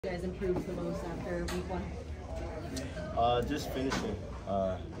You guys improved the most after week 1? Just finishing.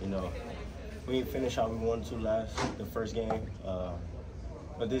 You know, we didn't finish how we wanted to the first game.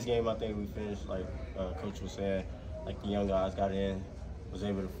 But this game, I think we finished like Coach was saying. Like the young guys got in, was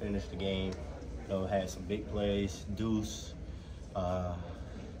able to finish the game. You know, had some big plays, Deuce, a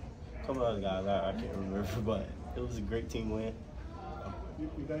couple other guys I can't remember, but it was a great team win. You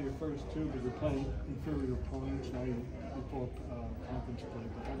got your first two, but you're playing inferior opponents. Now you pull up conference play.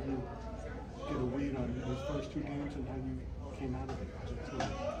 But how did you get a read on those first 2 games and how you came out of it as a team?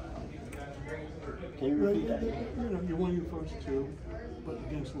 Can you repeat that? You know, you won your first 2, but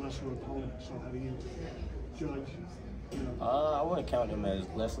against lesser opponents. So how do you judge? You know? I wouldn't count them as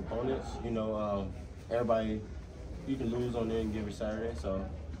less opponents. You know, everybody, you can lose on any given Saturday, so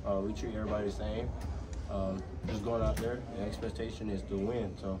we treat everybody the same. Just going out there, the expectation is to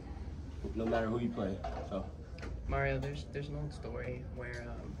win, so no matter who you play. So Mario, there's an old story where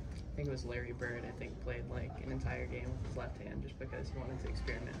I think it was Larry Bird, I think, played like an entire game with his left hand just because he wanted to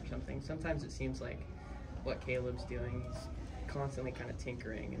experiment or something. Sometimes it seems like what Caleb's doing, he's constantly kind of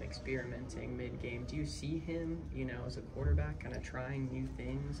tinkering and experimenting mid-game. Do you see him, you know, as a quarterback kind of trying new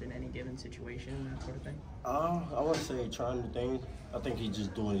things in any given situation, that sort of thing? I wouldn't say trying new things. I think he's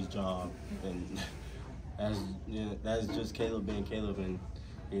just doing his job, and that's just Caleb being Caleb, and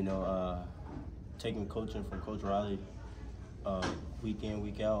you know, taking coaching from Coach Riley week in,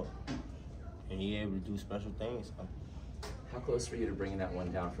 week out, and he able to do special things. So. How close were you to bringing that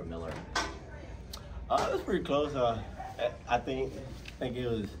one down from Miller? It was pretty close. I think it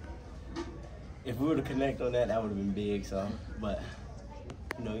was. If we were to connect on that, that would have been big. So, but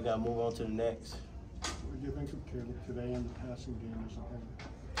you know, you gotta move on to the next. What do you think of Caleb today in the passing game as a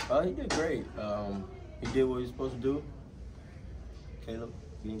whole? He did great. He did what he was supposed to do. Caleb,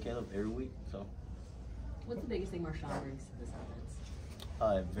 being Caleb every week. So. What's the biggest thing Marshawn brings to this offense?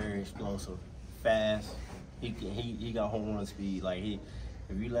 Very explosive, fast. He got home run speed. Like if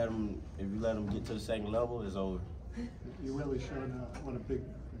you let him get to the second level, it's over. You really showed what a big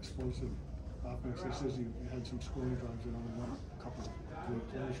explosive offense this is. You had some scoring drives and only won a couple of great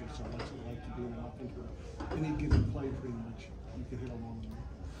plays or so. What's it like to be in an offense where any given play pretty much you can hit a long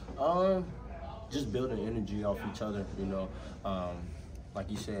one? Just building energy off each other. You know, like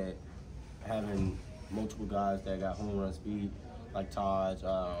you said, having multiple guys that got home run speed, like Todd,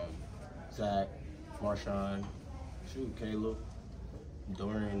 Zach, Marshawn, Caleb,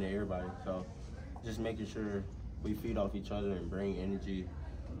 Dorian, and everybody. So just making sure we feed off each other and bring energy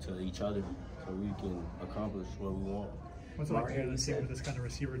to each other so we can accomplish what we want. What's it like to see with this kind of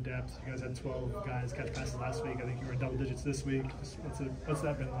receiver depth? You guys had 12 guys catch passes last week. I think you were in double digits this week. What's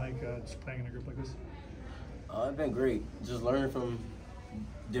that been like, just playing in a group like this? It's been great. Just learning from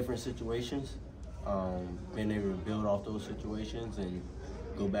different situations, being able to build off those situations and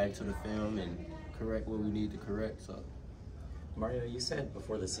go back to the film and correct what we need to correct. So. Mario, you said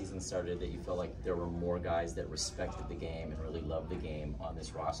before the season started that you felt like there were more guys that respected the game and really loved the game on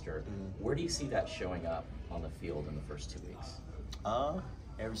this roster. Mm-hmm. Where do you see that showing up on the field in the first 2 weeks?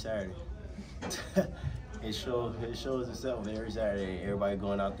 Every Saturday. it shows itself every Saturday. Everybody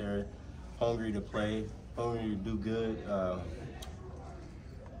going out there hungry to play, hungry to do good,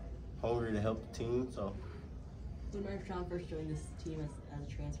 hungry to help the team. So. When Marshawn first joined this team as a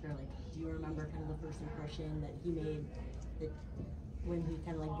transfer, like, do you remember kind of the first impression that he made? When he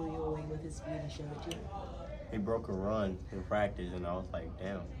kind of like blew you away with his speed and showed it to you? He broke a run in practice, and I was like,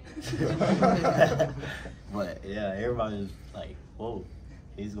 damn. But yeah, everybody was like, whoa,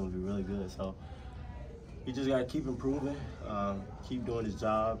 he's gonna be really good. So he just gotta keep improving, keep doing his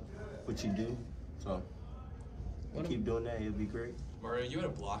job, what you do. So keep doing that, he'll be great. Mario, you had a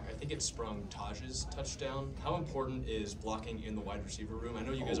block. I think it sprung Taj's touchdown. How important is blocking in the wide receiver room? I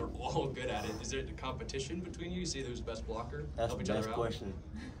know you guys are all good at it. Is there a competition between you? You see who's the best blocker? That's the best question.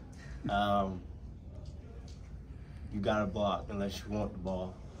 You gotta block unless you want the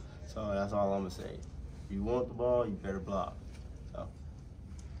ball. So that's all I'm gonna say. If you want the ball, you better block. So.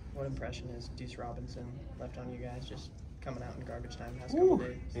 What impression is Deuce Robinson left on you guys just coming out in garbage time the past couple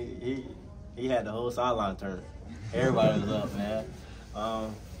days? He had the whole sideline turn. Everybody was up, man.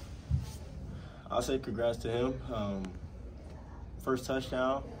 I'll say congrats to him. First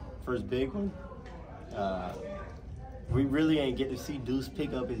touchdown, first big one. We really ain't get to see Deuce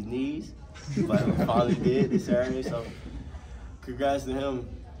pick up his knees, but we finally did this Saturday. So congrats to him,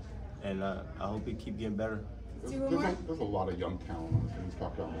 and I hope he keep getting better. There's a lot of young talent on this team. We've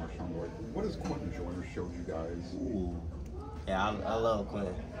talked about Marshawn. What has Quentin Joyner showed you guys? Ooh. Yeah, I love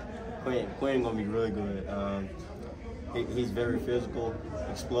Quentin. Quentin gonna be really good. He's very physical,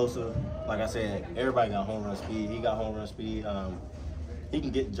 explosive. Like I said, everybody got home run speed. He got home run speed. he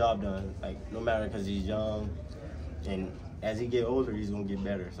can get the job done. Like no matter, because he's young, and as he get older, he's gonna get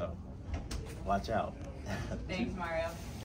better. So watch out. Thanks, Mario.